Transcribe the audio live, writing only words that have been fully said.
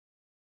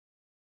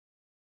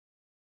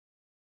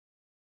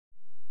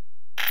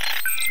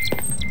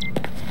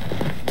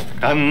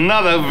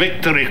Another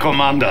victory,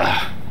 Commander.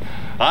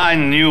 I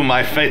knew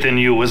my faith in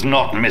you was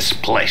not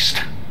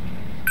misplaced.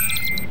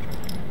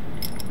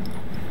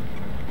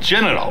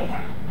 General.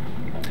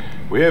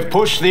 We have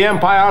pushed the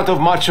Empire out of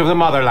much of the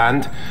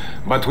motherland,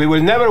 but we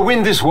will never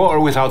win this war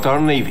without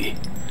our navy.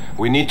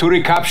 We need to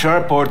recapture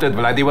our port at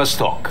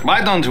Vladivostok.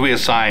 Why don't we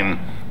assign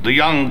the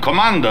young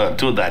commander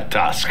to that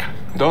task?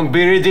 Don't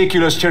be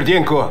ridiculous,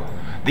 Cherdienko.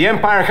 The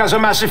Empire has a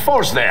massive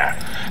force there.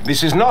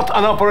 This is not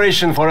an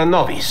operation for a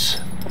novice.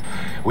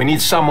 We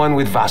need someone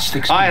with vast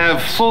experience. I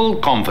have full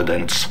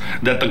confidence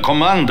that the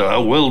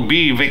commander will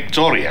be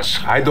victorious.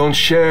 I don't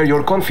share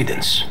your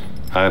confidence.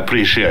 I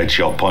appreciate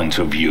your point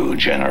of view,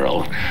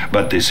 General,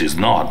 but this is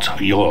not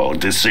your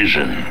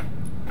decision.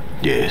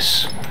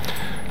 Yes,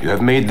 you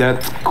have made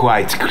that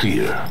quite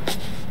clear.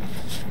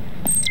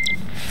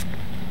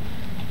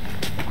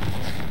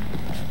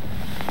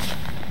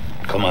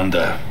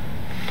 Commander,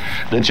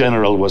 the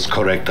General was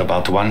correct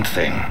about one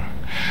thing.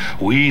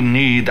 We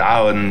need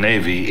our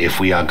navy if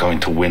we are going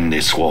to win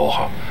this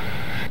war.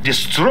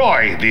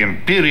 Destroy the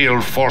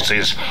Imperial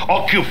forces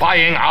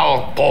occupying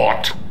our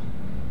port.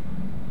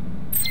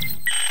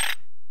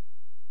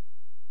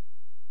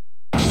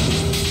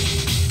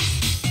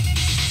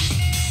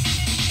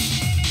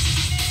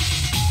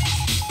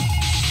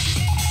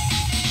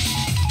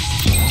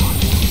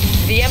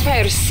 The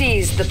Empire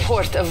seized the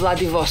port of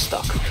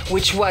Vladivostok,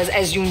 which was,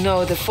 as you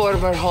know, the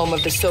former home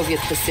of the Soviet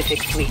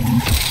Pacific Fleet.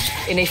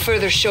 In a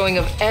further showing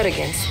of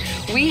arrogance,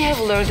 we have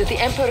learned that the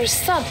Emperor's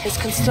son has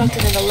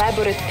constructed an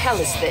elaborate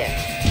palace there.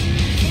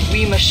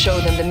 We must show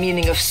them the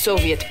meaning of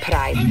Soviet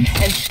pride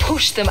and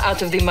push them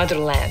out of the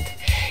motherland.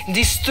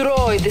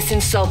 Destroy this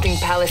insulting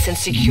palace and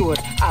secure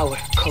our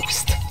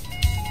coast.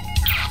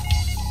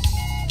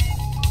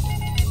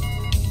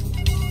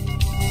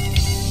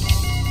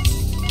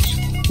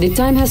 The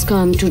time has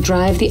come to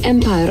drive the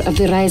Empire of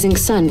the Rising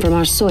Sun from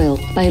our soil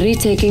by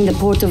retaking the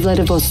port of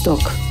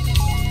Vladivostok.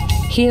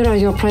 Here are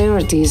your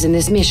priorities in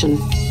this mission.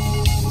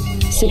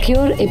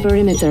 Secure a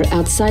perimeter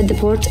outside the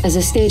port as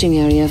a staging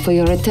area for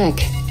your attack.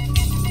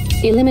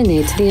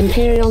 Eliminate the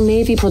Imperial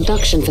Navy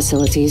production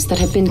facilities that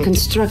have been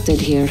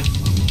constructed here.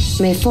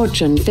 May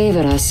fortune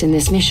favor us in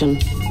this mission.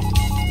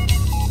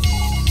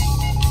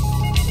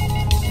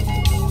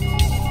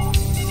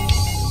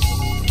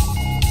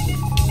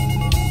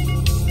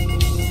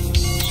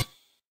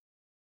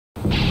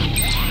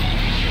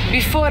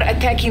 Before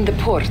attacking the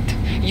port,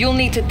 you'll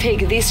need to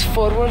take this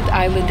forward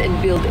island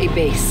and build a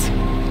base.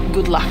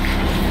 Good luck.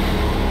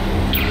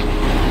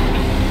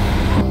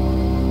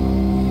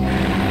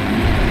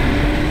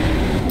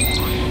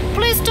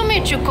 Pleased to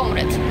meet you,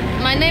 comrade.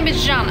 My name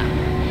is Jana.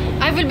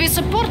 I will be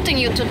supporting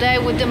you today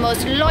with the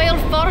most loyal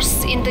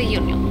force in the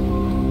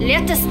Union.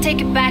 Let us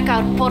take back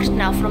our port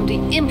now from the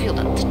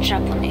impudent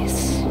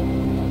Japanese.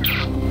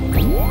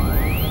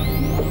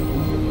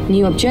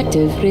 New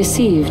objective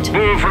received.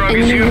 Bullfrog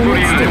is here for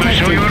you. I will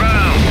show you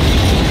around.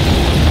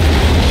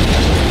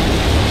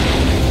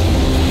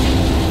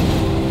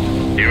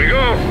 Here we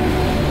go.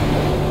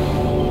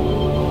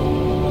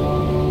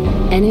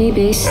 Enemy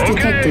base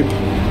detected.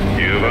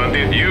 You want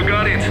it, you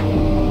got it.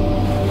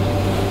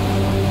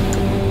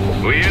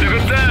 We had a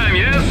good time,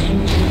 yes?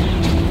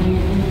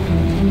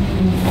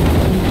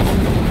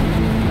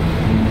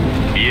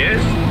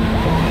 Yes?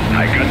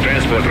 I got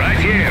transport right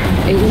here.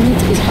 A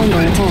unit is under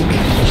attack.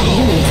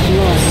 Unit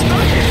lost.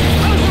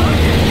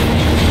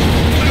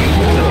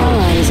 Our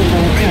ally is under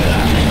attack.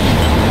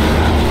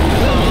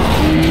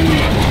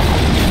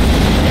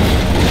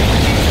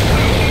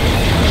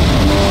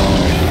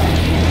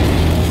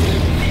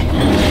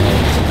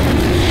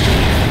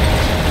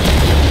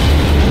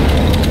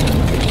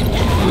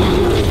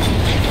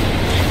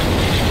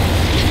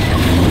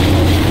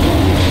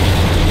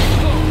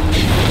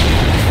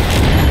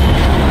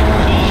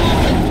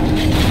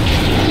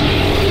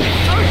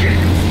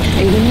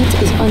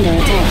 Under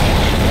attack.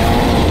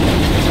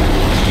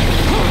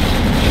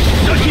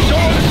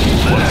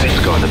 What's it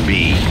gonna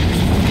be?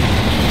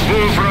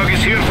 Bullfrog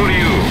is here for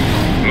you.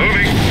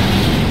 Moving.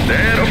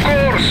 There, of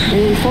course.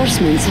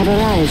 Reinforcements have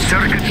arrived.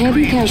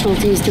 Heavy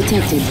casualties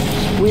detected.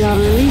 We are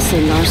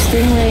releasing our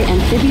Stingray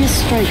amphibious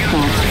strike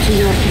craft to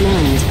your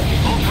command.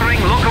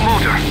 Offering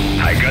locomotor.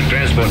 I got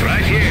transport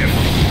right here.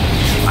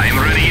 I am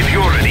ready if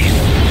you're ready.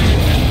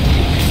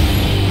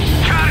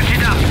 Charge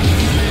it up.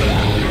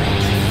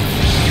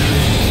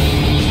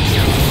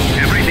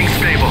 Everything's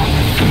stable.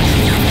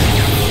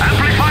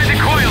 Amplify the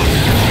coils.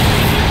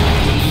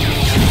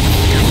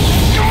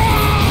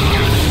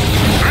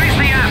 Raise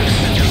the amps.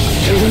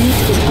 The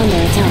unit is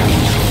under attack.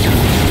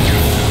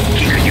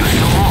 He could use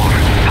some more.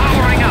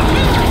 Powering up.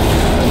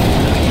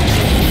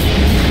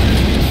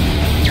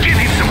 Give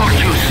him some more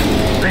juice.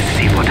 Let's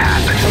see what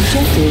happens.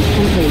 Objective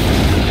complete.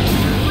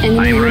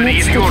 Enemy I'm ready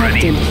units if you're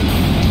detected.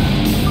 ready.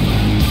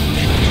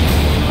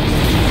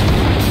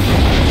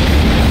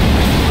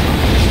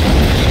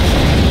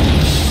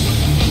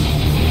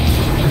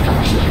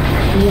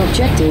 The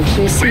objective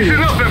received.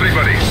 Listen up,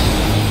 everybody.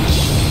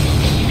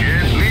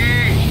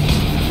 Gently.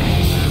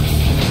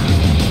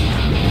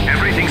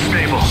 Everything's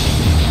stable.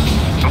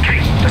 Okay,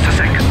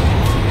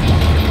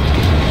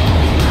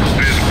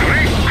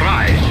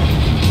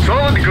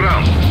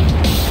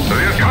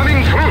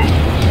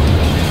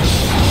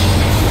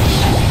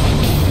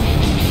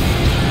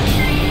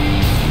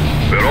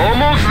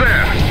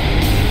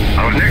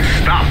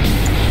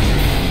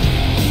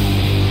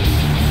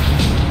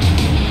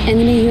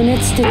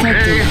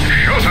 detected. Okay,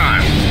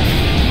 showtime.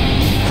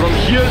 From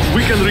here,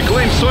 we can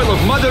reclaim soil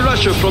of Mother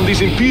Russia from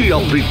these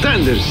imperial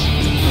pretenders.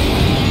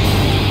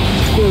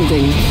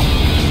 Building.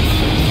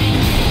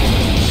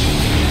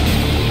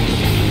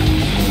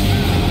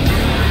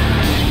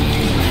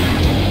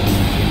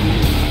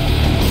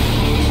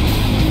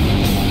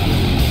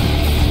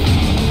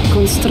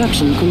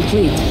 Construction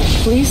complete.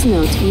 Please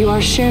note you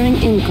are sharing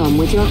income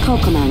with your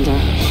co-commander.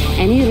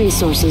 Any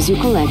resources you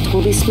collect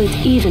will be split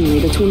evenly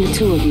between the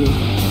two of you.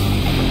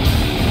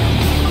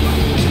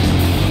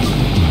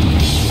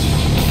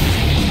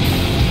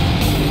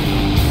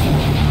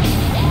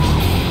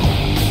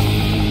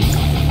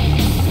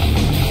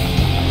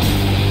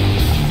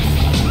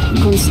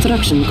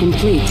 Construction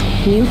complete.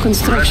 New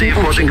construction Ready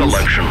for options. the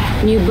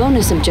collection. New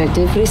bonus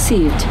objective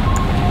received.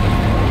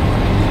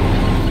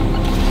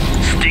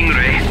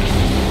 Stingray.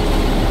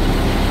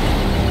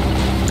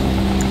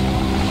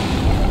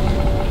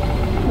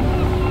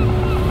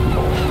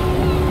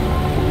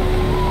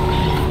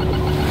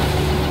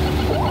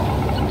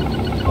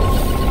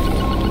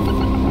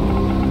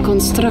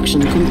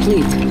 Construction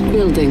complete.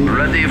 Building.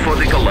 Ready for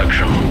the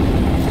collection.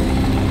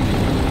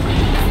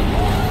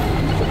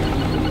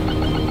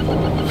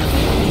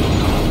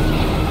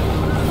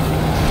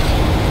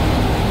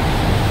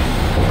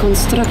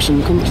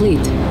 Construction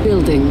complete.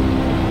 Building.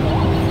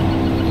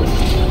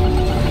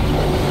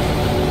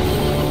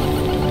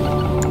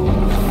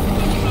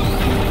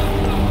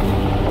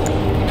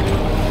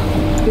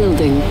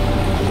 Building.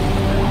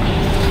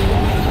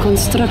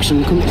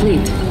 Construction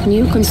complete.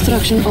 New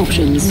construction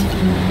options.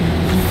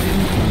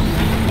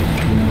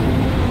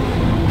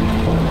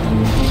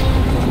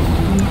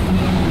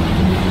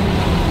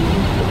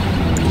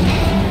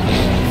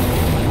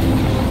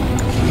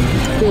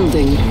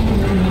 Building.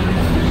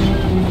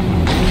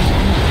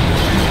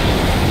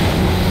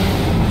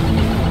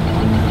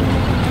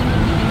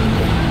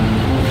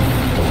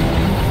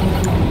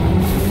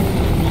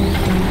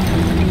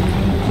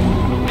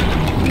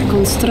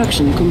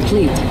 Construction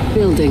complete.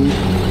 Building.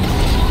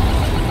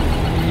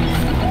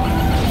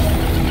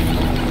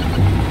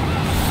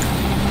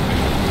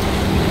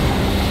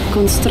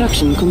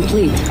 Construction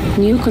complete.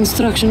 New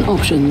construction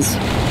options.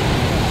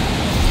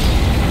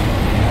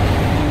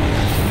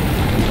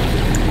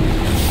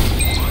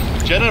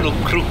 General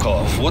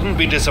Krukov wouldn't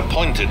be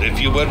disappointed if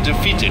you were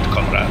defeated,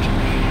 Comrade.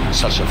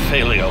 Such a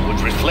failure would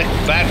reflect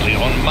badly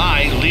on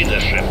my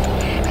leadership,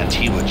 and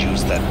he would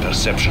use that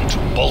perception to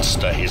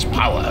bolster his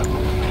power.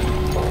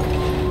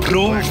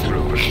 Prove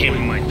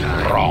him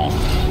wrong.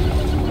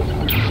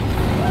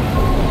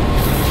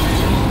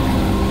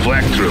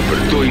 Flag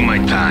Trooper, doing my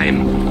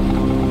time.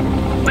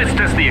 Let's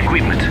test the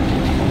equipment.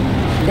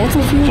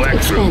 Battlefield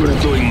Flag Trooper,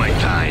 expanded. doing my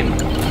time.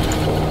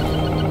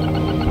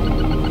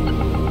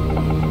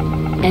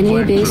 Enemy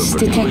Flag base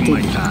Trooper, doing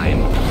my detected. time.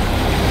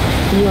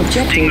 New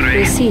objective Stingray.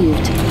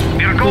 received.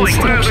 We're going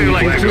wherever Construction you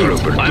like, complete.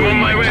 Trooper. I'm on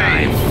my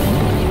way.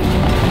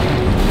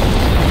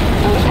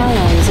 Our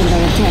ally is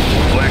under attack.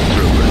 Flag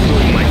Trooper,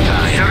 doing my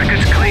time.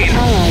 Circuit's clean.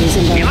 Ally is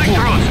under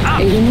Electros, attack. up.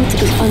 A unit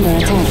is under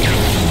attack.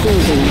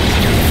 Building.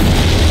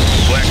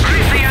 Flag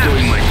Trooper,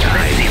 doing my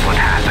time. Let's see what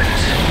happens.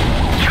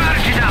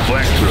 Charge it up.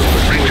 Flag Trooper,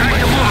 doing my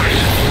time.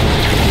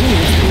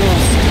 Unit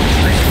lost.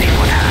 Let's see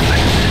what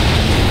happens.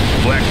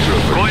 Flag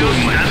Trooper,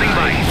 doing my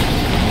time.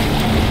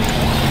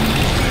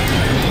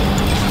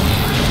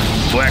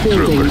 Flag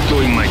Building. Trooper,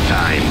 doing my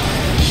time.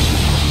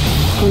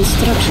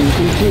 Construction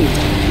complete.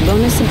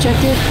 Bonus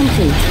objective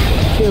complete.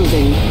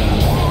 Building.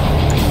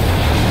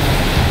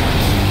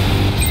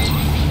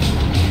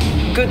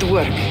 Good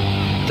work.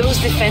 Those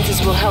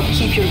defenses will help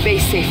keep your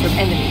base safe from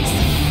enemies.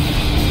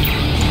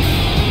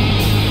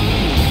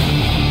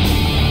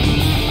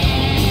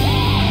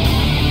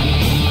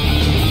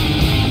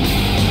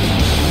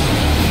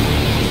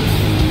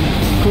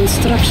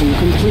 Construction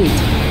complete.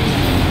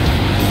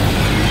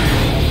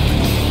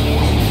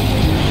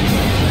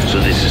 So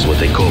this is what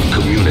they call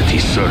community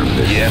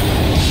service. Yep.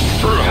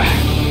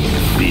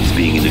 Beats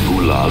being in the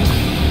gulag.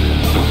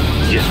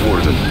 Yes,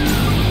 Warden.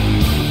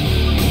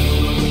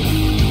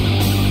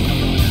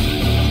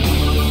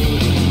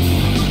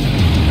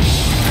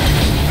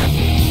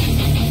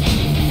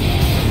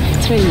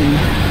 Training.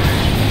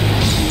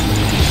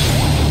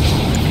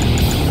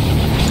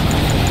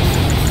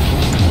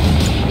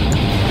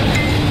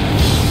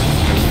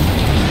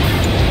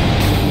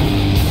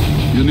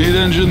 You need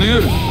engineer?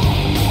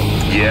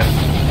 Yeah.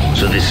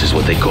 So this is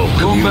what they call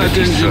Combat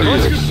community engineer.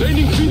 service.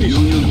 Training finished.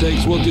 Union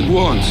takes what it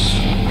wants.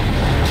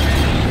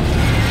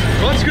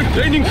 Conscript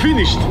training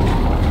finished.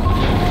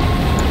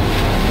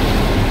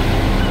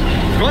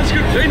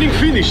 Conscript training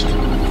finished.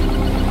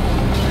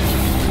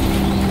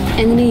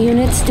 Enemy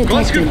units Conscript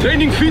detected.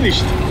 training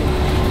finished.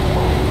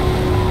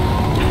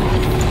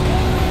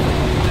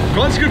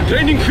 Conscript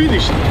training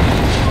finished. Our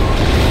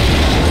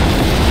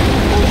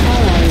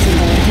ally is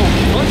under attack.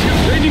 Conscript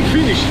training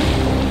finished.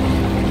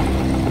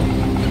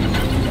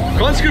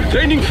 Conscript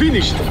training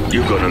finished.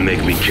 You're gonna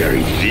make me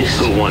carry this?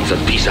 Who wants a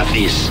piece of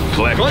this?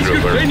 Flag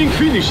Conscript Trooper. training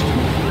finished.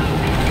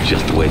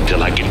 Just wait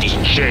till I get these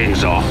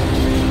chains off.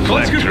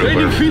 Flag Conscript Trooper.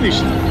 training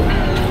finished.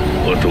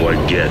 What do I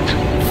get?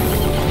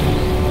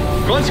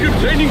 Conscript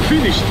training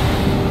finished.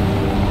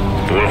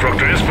 Bullfrog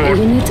transport.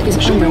 A unit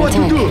is Show me under what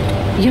to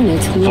attack. do.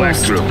 Unit Flag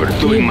lost. trooper New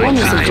doing my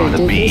bonus time on the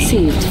objective B.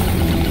 received.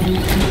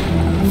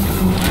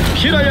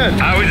 Here I am.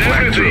 How is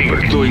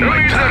everything? Doing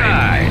my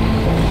time.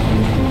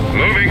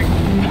 Moving.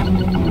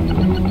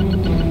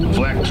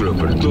 Flag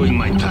trooper doing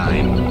my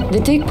time. The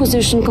Take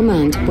Position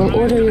command will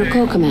order your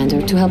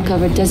co-commander to help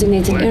cover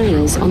designated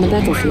areas on the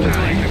battlefield.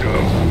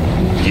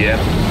 Yep.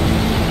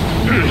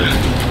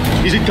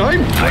 Is it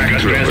time? Flag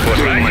trooper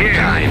doing my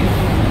time.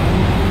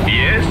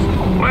 Yes?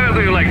 Where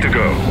do you like to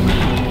go?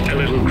 A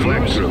little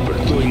flag trooper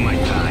doing my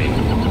time.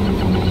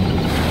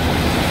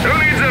 Who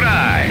needs a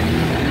ride?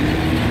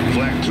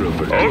 Flag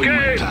trooper doing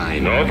my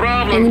time. No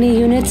problem. Enemy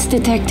units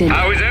detected.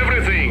 How is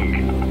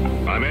everything?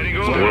 I'm heading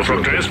over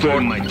from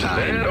transport. My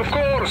time. There, of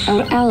course.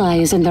 Our ally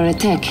is under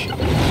attack.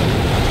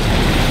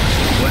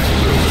 Flag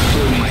trooper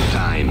doing my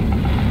time.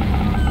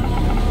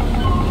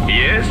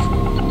 Yes?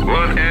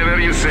 Whatever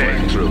you say.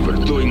 Flag trooper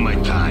doing my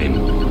time.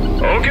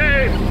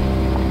 Okay.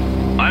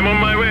 I'm on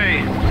my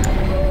way.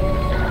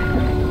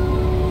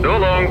 So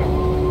long.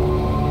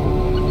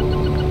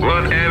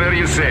 Whatever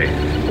you say.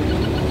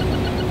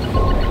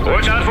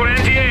 Watch out for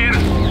anti-air.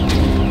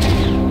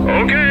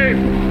 Okay.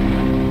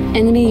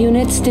 Enemy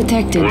units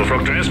detected.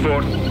 Bullfrog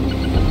transport.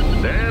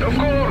 There, of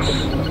course.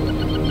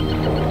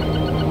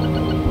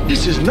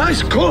 This is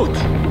nice coat.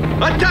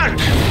 Attack!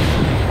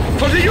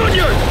 For the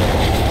Union!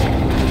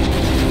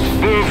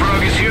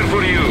 Bullfrog is here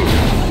for you.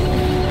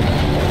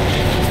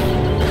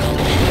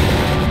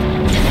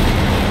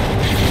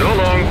 So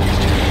long.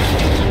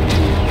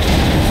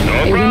 No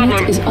A problem.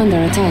 unit is under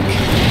attack.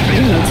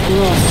 Unit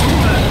lost.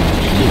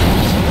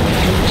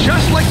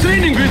 Just like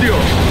training video.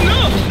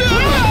 No!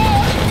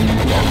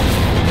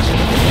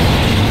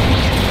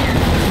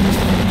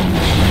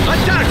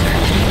 Attack!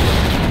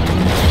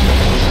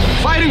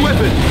 Firing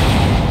weapon!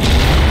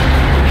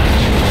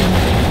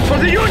 For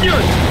the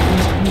Union!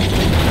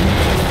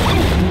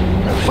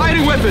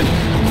 Firing weapon!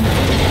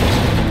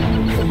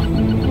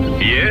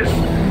 Yes?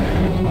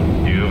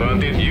 You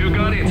want it, you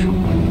got it.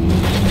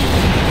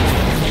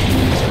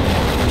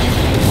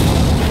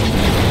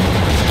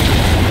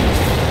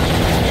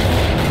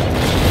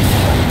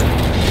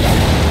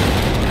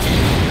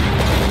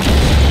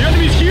 The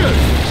enemy's here!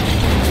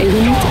 A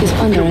unit is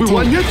under We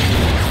won attack. yet?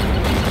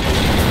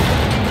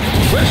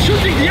 We're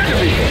shooting the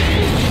enemy!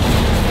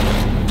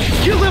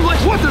 Kill them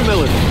like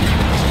watermelon!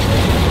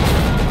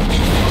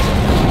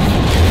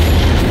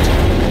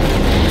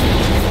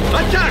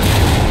 Attack!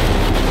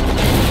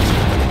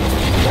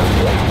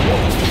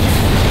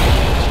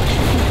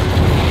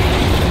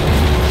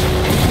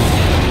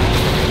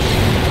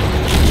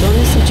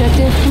 Bonus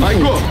objective I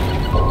complete.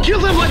 go! Kill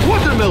them like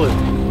watermelon!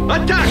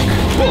 Attack!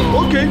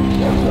 Oh, okay.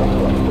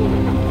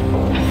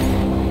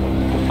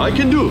 I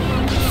can do.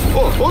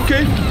 Oh,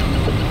 okay.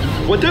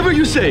 Whatever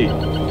you say.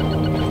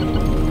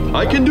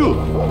 I can do.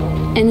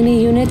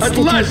 Enemy units At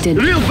last, detected.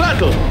 real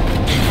battle!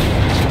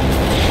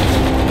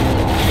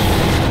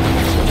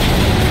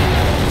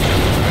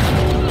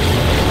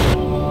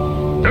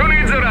 Who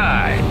needs a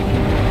ride?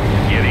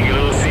 Getting a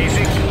little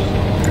seasick?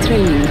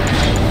 Training.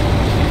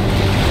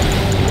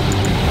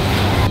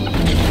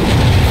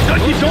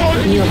 Dirty dog!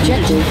 New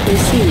objective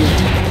received.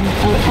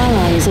 Our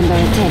ally is under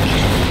attack.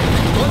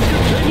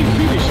 Training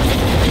finished.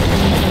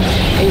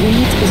 A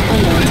unit is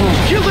under attack.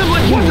 Kill them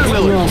like Unit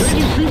watermelon! lost.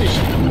 Training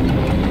finished.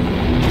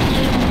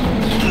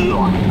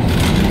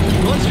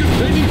 Conscript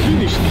training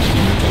finished.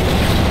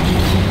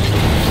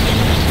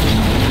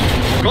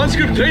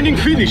 Conscript training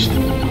finished.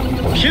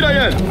 Here I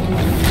am.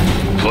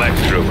 Flag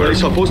trooper. Are you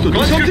supposed to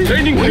do something?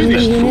 Training Enemy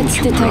finished. units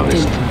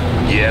detected.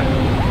 Yep.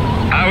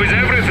 How is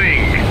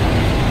everything?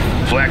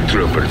 Flag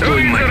trooper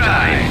doing my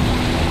time.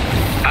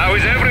 How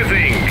is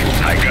everything?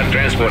 I got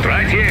transport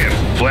right here.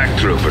 Flag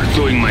trooper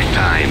doing my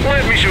time.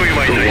 Let me show you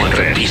my Who wants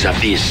a nice piece of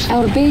this?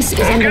 Our base is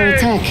under Okay.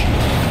 attack.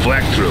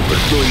 Flag trooper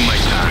doing my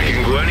time. You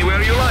can go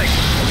anywhere you like.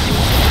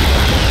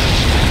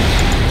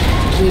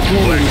 Flag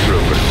Repairing.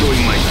 trooper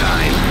doing my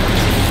time.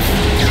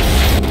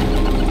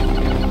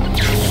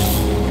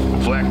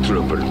 Flag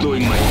trooper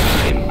doing my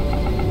time.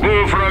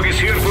 Bullfrog is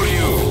here for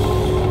you.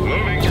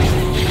 Moving.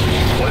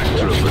 Flag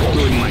trooper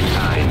doing my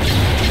time.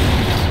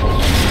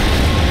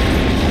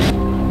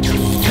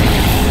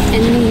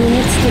 Enemy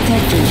units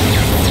detected.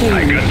 I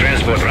Training. got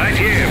transport right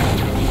here.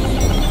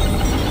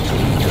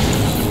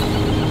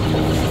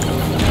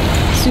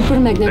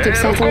 Supermagnetic There, of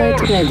satellite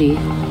course. ready.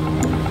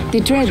 The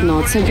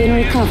dreadnoughts have been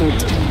recovered.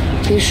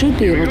 They should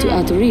be able to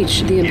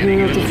outreach the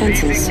Imperial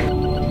defenses.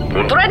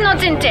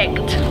 Dreadnoughts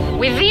intact.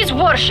 With these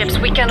warships,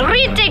 we can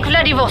retake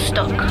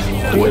Vladivostok.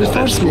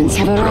 Reinforcements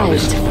have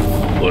arrived.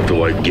 What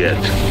do I get?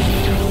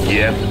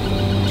 Yep.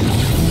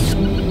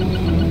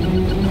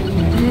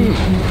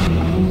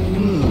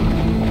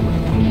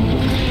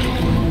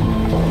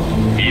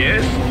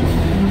 Yes?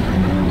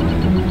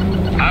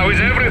 How is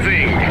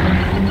everything?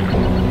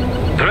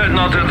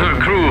 Dreadnought and her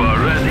crew are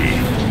ready.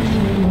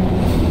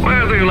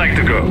 Where do you like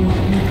to go?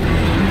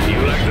 You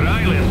like the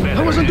island better?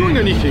 I wasn't doing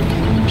anything.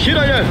 Here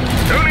I am.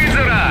 Who needs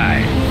a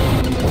ride?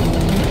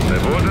 The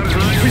border's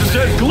line. With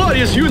that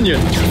glorious union.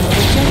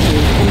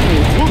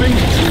 Moving.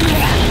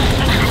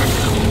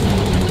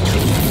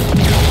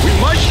 We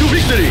march to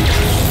victory.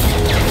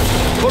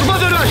 For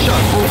Mother Russia.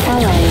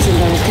 Our ally is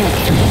under attack.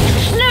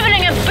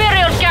 Sniveling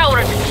Imperial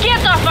coward!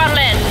 Get off our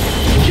land!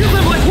 Kill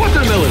them like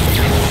watermelon.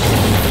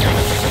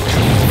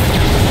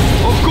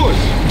 Of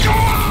course.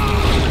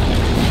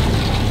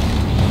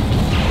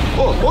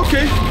 Oh,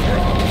 okay.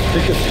 They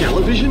have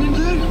television in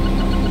there?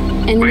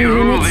 Enemy We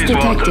rule units these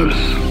detected. waters.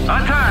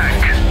 Attack!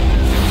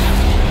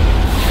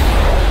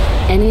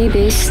 Enemy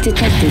base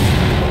detected.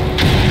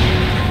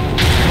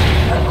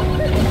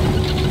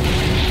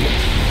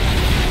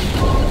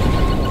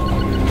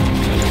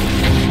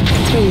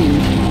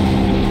 Training.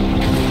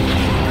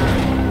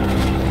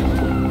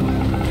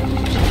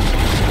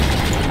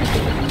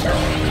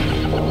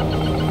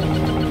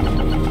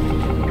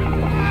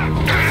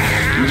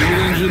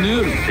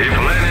 Engineer. If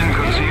Lenin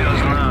could see us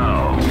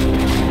now.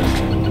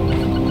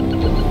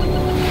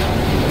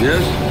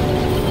 Yes?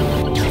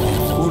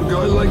 For a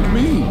guy like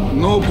me,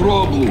 no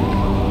problem.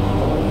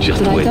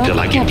 Just wait till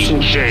I get Capture.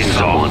 chains.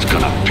 Someone's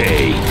gonna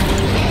pay.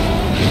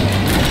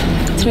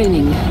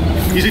 Training.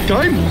 Is it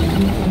time?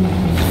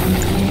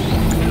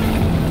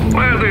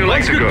 Where do you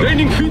like to Conscript go?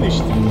 training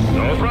finished.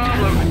 No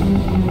problem.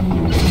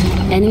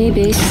 Enemy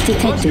base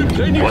detected. Conscript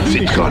training What's it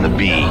finished. gonna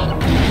be?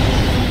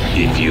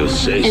 If you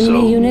say Enemy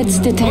so. units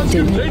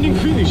detected. Conscript training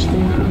finished.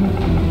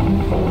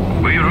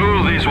 We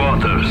rule these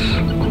waters.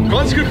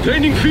 Conscript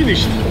training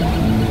finished.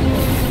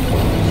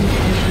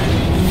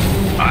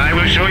 I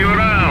will show you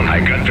around. I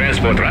got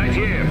transport right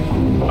here.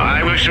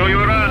 I will show you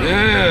around.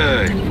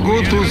 Yeah,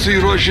 good to see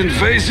Russian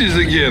faces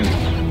again.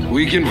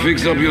 We can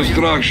fix up your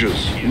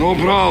structures. No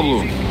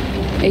problem.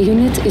 A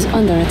unit is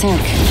under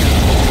attack.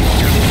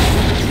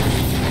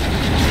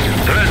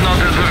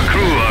 Dreadnought and her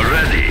crew are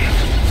ready.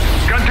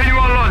 Continue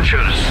on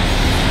launchers.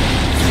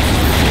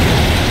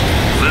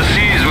 The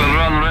seas will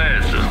run red.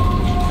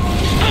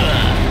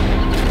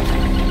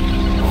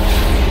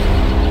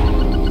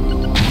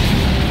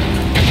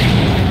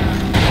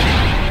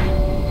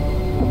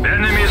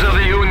 Enemies of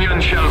the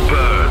Union shall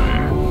burn.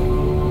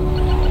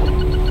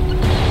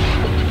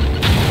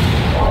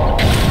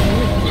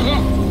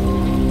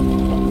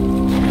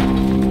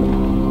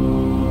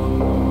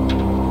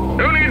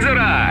 Who needs a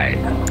ride?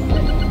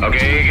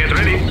 Okay, get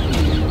ready.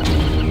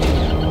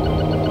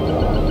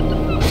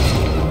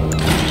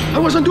 I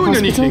wasn't doing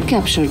Hospital anything.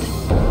 captured.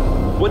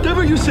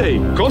 Whatever you say.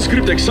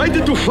 Conscript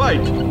excited to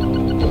fight.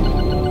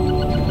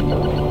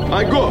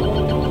 I go.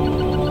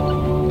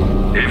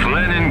 If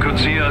Lenin could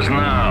see us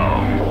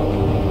now.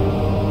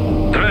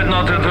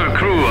 Dreadnought and her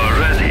crew are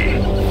ready.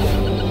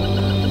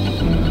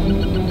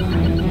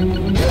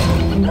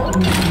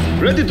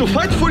 Ready to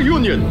fight for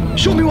Union.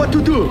 Show me what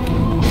to do.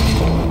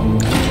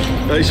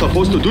 I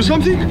supposed to do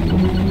something?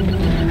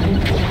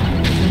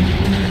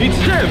 It's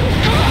them.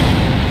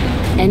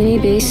 Enemy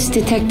base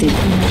detected.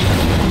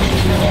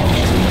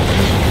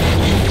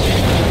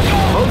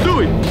 I'll do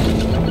it.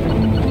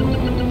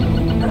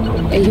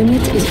 A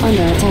unit is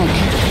under attack.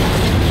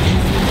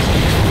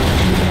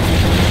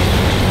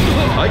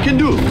 I can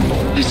do.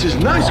 This is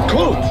nice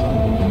coat.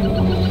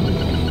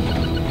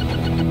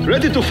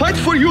 Ready to fight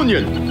for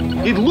Union.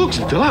 It looks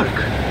dark.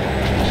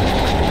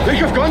 They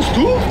have guns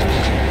too?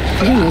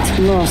 Unit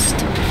lost.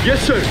 Yes,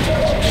 sir.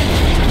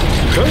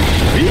 Huh?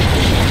 Me?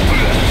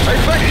 I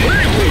fight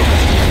bravely.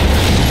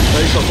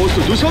 Are you supposed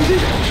to do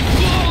something?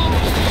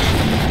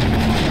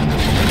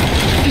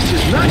 This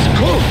is nice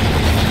coat.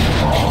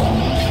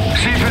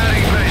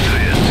 Seafaring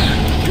patriots.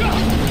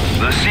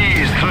 The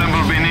seas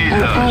tremble beneath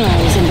Our us. ally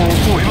is under We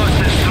attack. must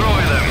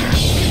destroy them.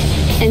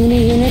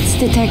 Enemy units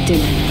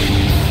detected.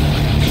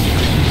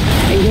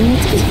 A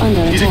unit is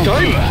under Is it attack.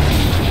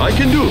 time? I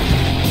can do.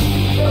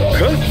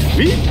 Huh?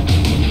 Me?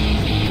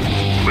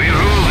 We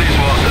rule these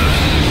waters.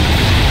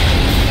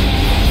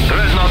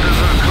 Dreadnought and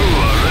her crew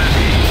are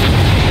ready.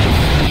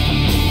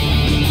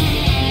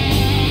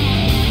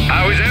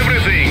 How is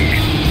everything?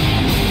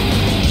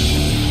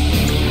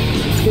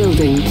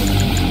 Building.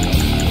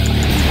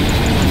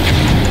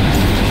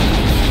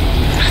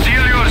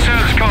 Steel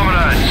yourselves,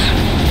 comrades.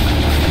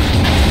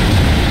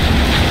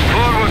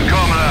 Forward,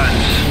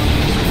 comrades.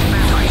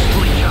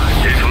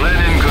 If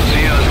Lenin could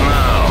see us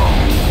now.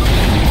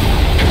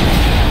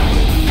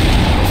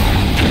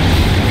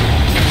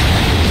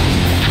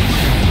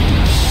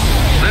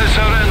 Their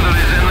surrender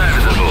is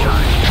inevitable.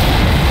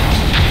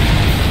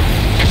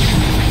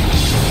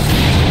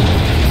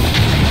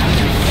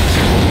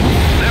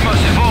 They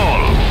must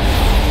fall.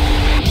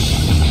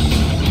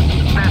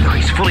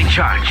 Batteries fully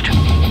charged.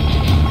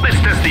 Let's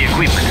test the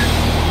equipment.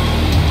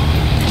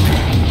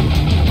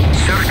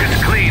 Circuits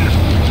clean.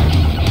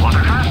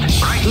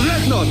 Watercraft, right?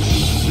 Dreadnought.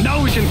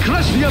 Now we can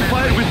crush the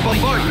Empire with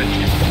bombardment.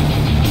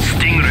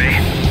 Stingray.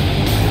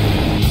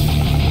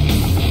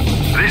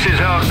 This is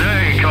our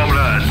day,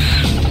 comrades.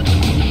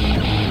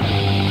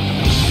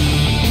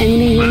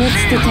 Enemy The units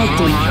seas will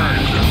detected. run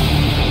red.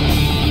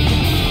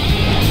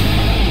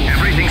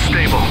 Everything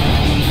stable.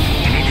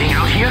 Anything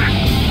here?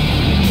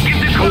 Get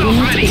the A coils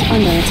unit ready. is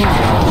under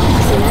attack.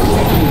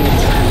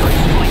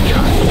 Select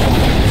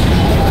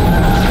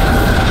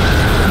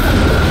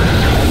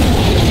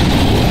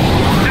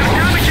They're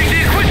damaging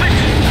the equipment.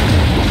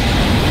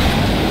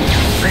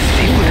 Let's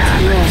see what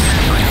happens.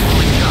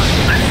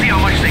 Let's see how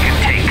much they can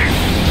take.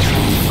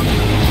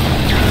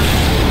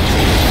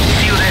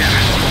 See you there.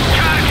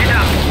 Charge it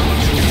up.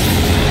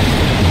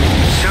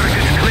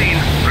 Circuit's clean.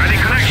 Ready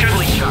connection.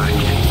 Fully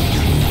charged.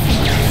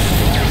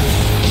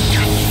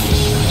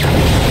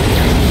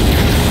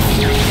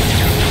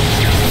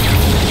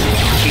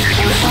 You could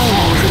use some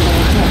more.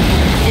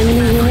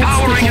 Enemy units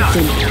Powering up.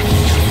 detected.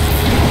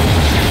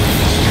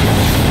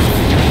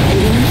 A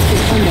unit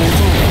is under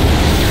attack.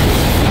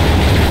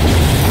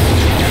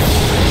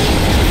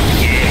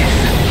 Yes.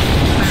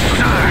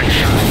 Surge.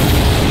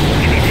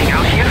 Anything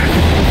out here?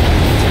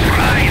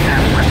 Fry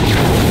them.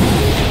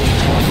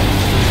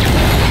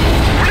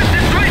 Flip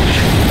the switch.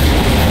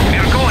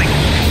 We're going.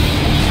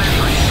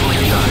 Battery fully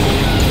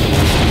charged.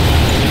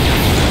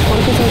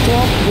 Orbital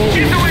drop ready.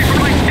 Get away from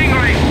my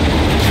stingray.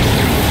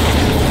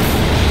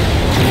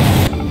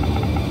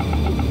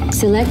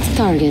 Select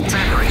target.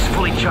 Battery's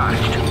fully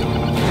charged.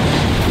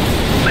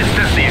 Let's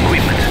test the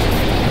equipment.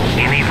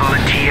 Any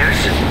volunteers?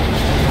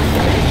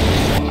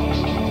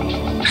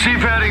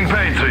 Seafaring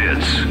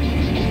Patriots.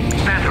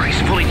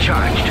 Battery's fully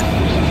charged.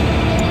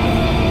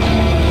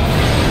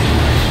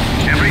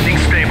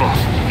 Everything's stable.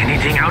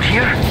 Anything out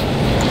here?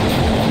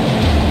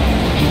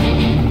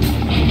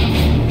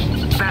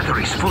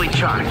 Battery's fully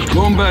charged.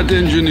 Combat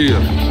engineer.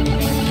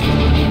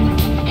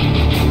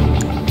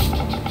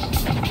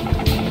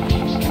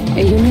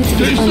 A unit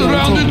They is under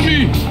surrounded attack.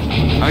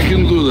 me. I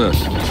can do that.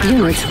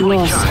 Unit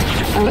lost.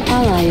 Our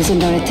ally is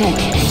under attack.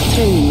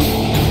 Training.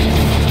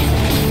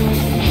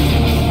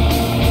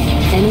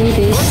 Enemy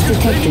base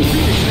detected.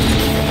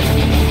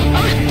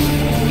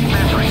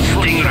 Battery's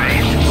stingray.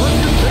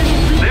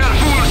 They are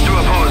fools to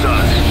oppose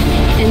us.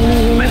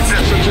 Enemy Let's units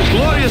test Such a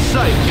glorious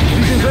sight.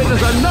 These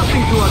invaders are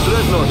nothing to our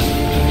dreadnought.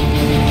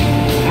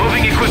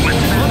 moving equipment.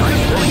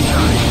 Battery's fully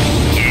charged.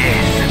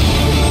 Yes.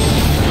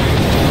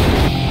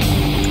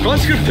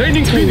 Conscript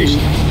training finished.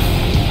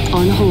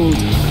 on hold.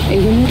 A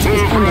unit is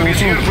under Bullfrog is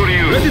here attack. for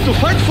you. Ready to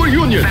fight for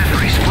Union.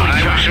 Battery's fully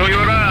charged. I will show you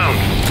around.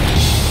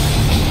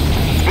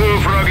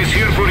 Bullfrog is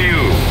here for you.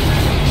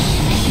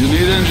 You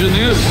need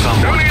engineers?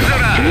 Who needs a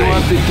ride? You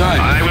have the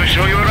time. I will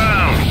show you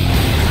around.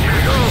 Here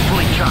we go.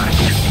 Fully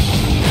charged.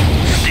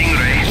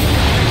 Stingray.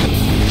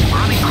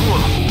 Running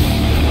cool.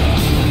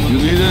 You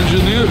need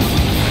engineers?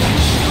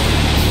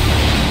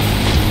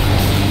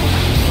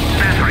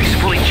 Battery's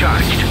fully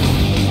charged.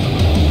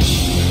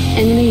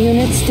 Enemy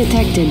units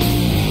detected.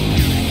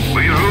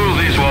 We rule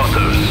these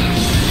waters.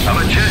 A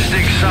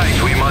majestic sight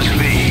we must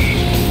be.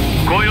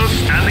 Coils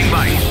standing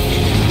by.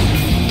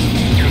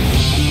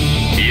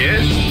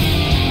 Yes?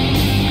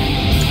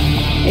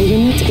 A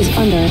unit is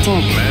under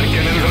attack. Man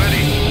cannons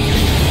ready.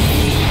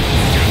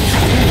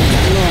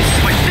 Lost.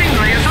 My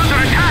Stingray is under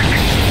attack!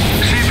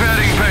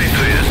 Seafaring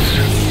Patriots.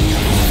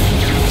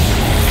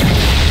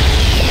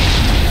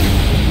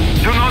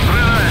 Do not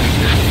relent.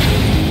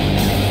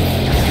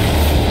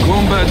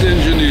 Combat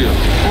engineer.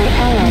 Our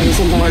ally is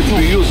under Might be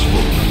attack.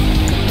 useful.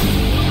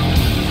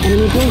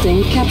 Enemy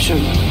building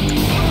captured.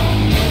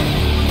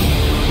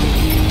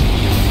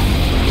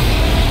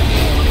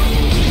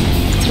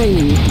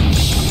 Training.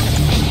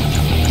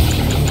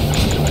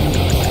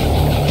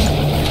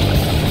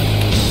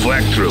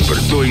 Flag trooper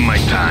doing my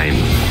time.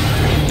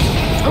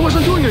 I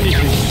wasn't doing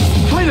anything.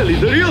 Finally,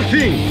 the real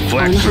thing.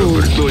 Flag On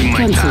trooper hold. doing my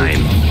Cancelled.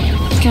 time.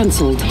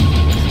 Cancelled.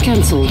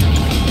 Cancelled.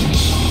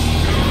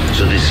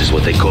 So this is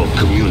what they call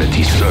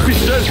community service.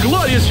 Vista's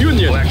glorious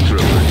Union. Flag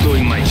trooper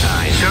doing my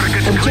time.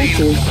 Circuit's clean.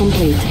 Objective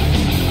complete.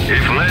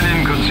 If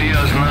Lenin could see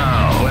us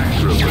now. Flag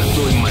trooper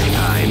doing my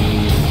time.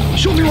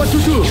 Show me what to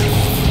do.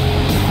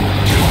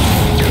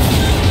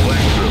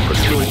 Flag trooper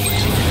doing my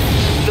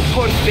time. The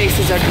port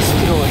bases are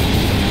destroyed.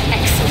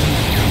 Excellent.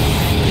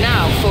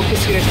 Now focus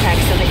your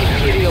attacks on the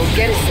Imperial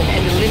garrison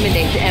and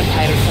eliminate the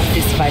Empire from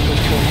this vital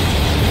point.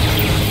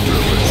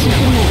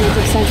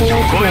 Supermagnetic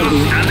satellite Coils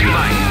ready. standing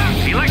by.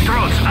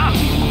 Electrodes up.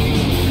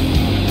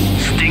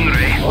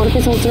 Stingray.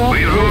 Orbital drop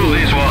We rule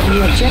ready. these waters.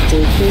 The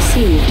objective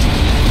received.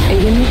 A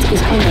unit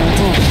is under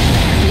attack.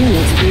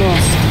 Unit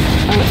lost.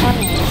 Our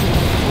ally is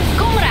under attack.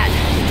 Comrade,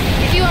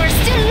 if you are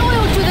still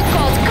loyal to the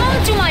cause, come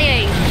to my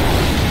aid.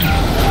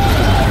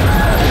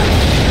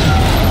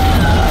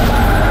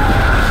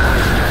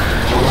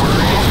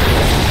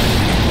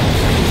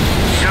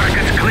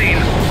 Circuit's clean.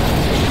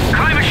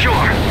 Climb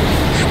ashore.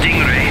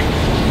 Stingray.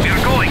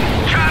 We're going.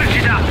 Charge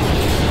it up.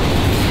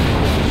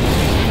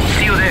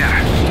 See you there.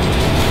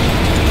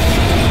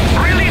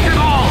 Release it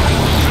all.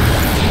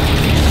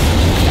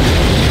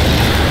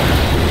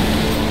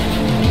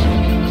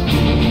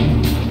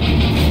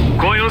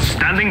 Coils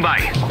standing by.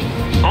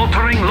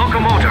 Altering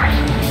locomotor.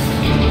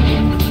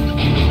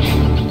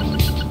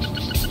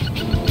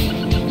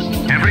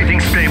 Everything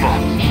stable.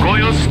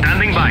 Coils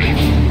standing by.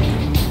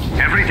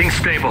 Everything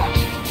stable.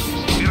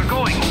 We're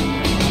going.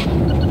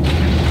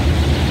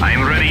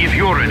 I'm ready if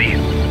you're ready.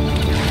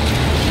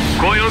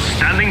 Coils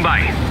standing by.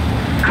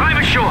 Climb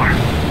ashore.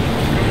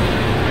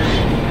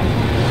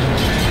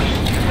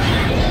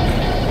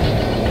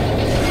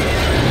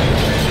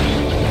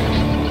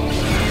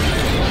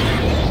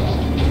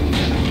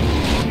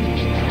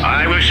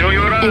 I will show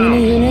you around.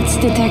 Enemy units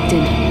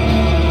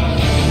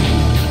detected.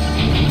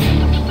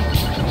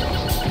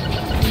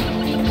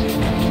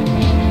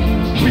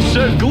 We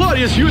serve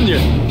glorious Union.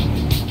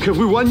 Have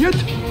we won yet?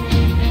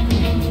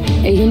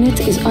 A unit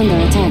is under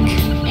attack.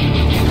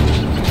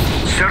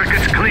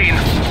 Circuits clean.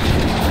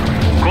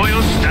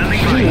 Coils standing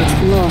by.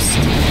 Unit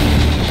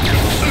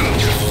lost.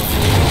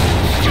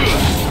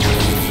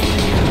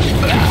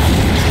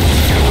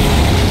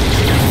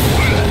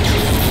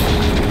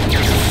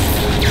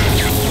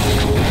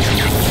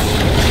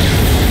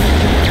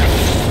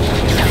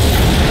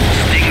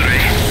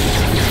 Stingray.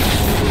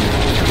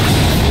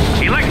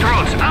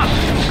 Electrodes up.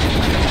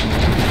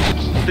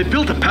 They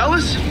built a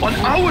palace on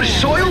our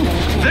soil?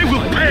 They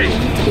will pay!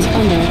 Is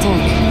under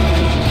attack.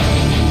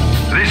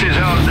 This is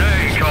our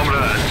day,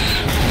 comrades.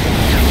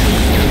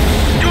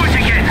 Do it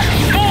again.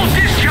 Full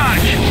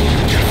discharge.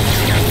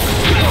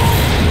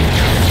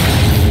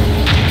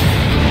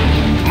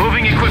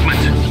 Moving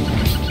equipment.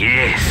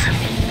 Yes.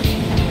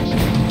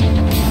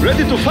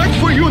 Ready to fight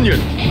for Union!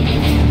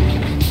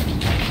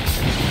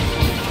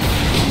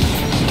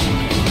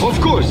 Of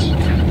course!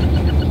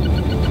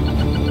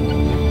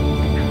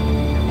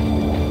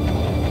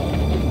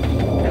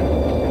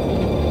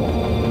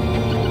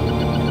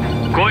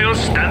 Coils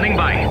standing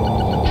by.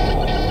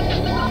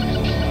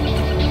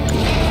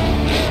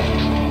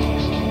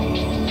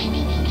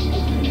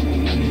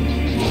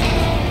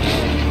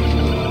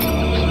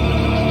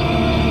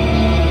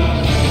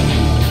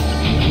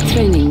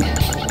 Training.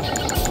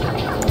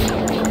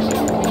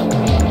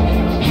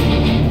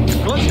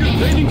 Conscript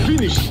training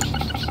finished!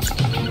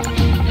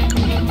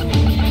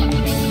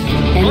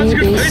 Enemy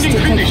Conscript base training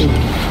finished!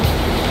 detected.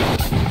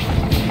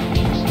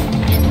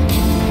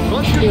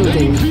 Conscript Building.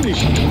 training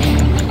finished!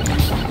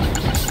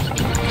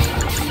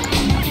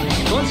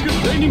 Conscript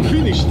training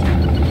finished!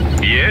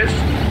 Yes.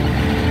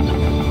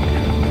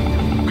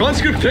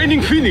 Conscript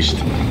training finished!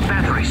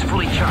 Batteries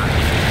fully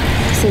charged.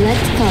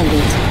 Select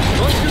target.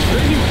 Conscript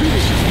training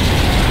finished!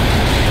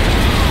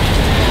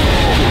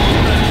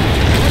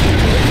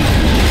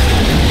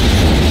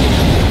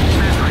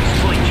 Batteries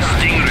fully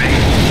charged. Stingray.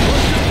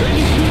 Conscript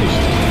training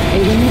finished! A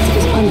unit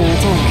is under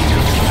attack.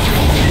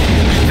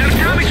 They're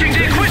damaging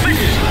the equipment.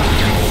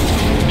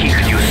 He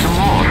could use some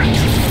more.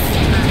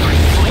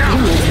 Now,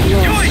 Unit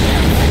do lost. it.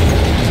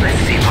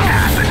 Let's see what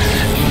happens.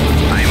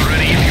 I'm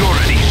ready if you're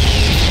ready.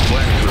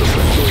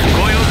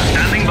 Coils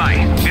standing by.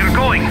 We're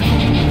going.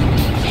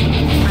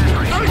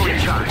 Batteries fully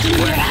charged.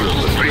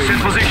 Reset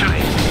position.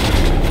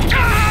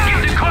 Get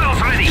the coils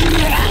ready.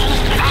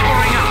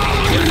 Powering up.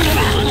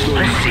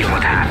 Let's see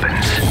what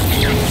happens.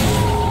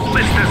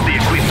 Let's test the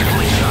equipment.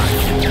 Fully charged.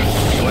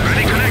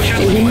 Ready connection.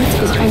 A unit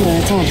is under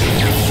attack.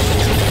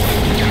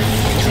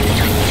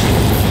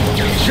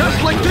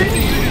 Just like this!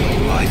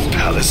 My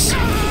palace.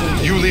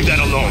 You leave that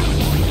alone.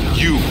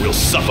 You will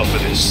suffer for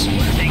this.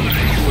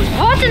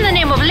 What in the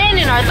name of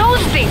Lenin are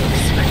those things?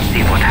 Let's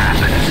see what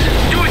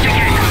happens. Do it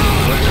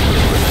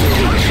again.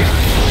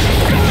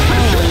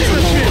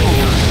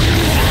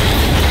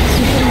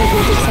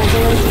 Supermagnetic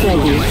satellite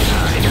ready.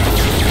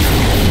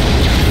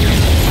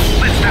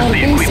 Let's test Our the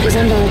base equipment. is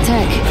under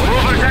attack.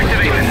 Rovers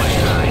activated.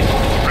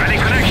 Ready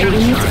A connection.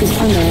 unit is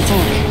under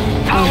attack.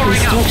 Our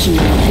construction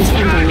lab is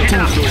under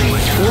attack.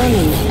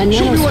 Warning, a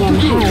nanoswarm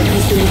hive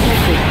has been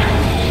detected.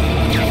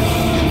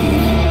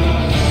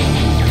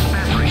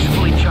 Batteries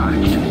fully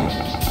charged.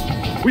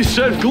 We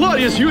serve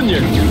glorious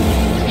Union!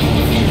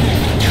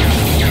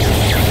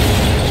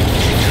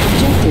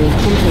 Objective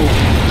complete.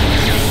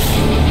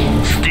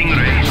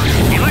 Stingray.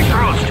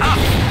 Electrodes up.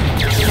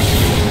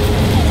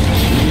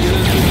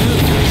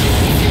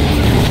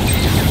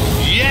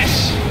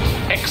 Yes!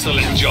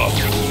 Excellent job.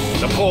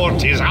 The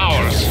port is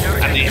ours,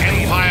 and the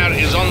Empire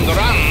is on the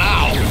run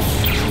now.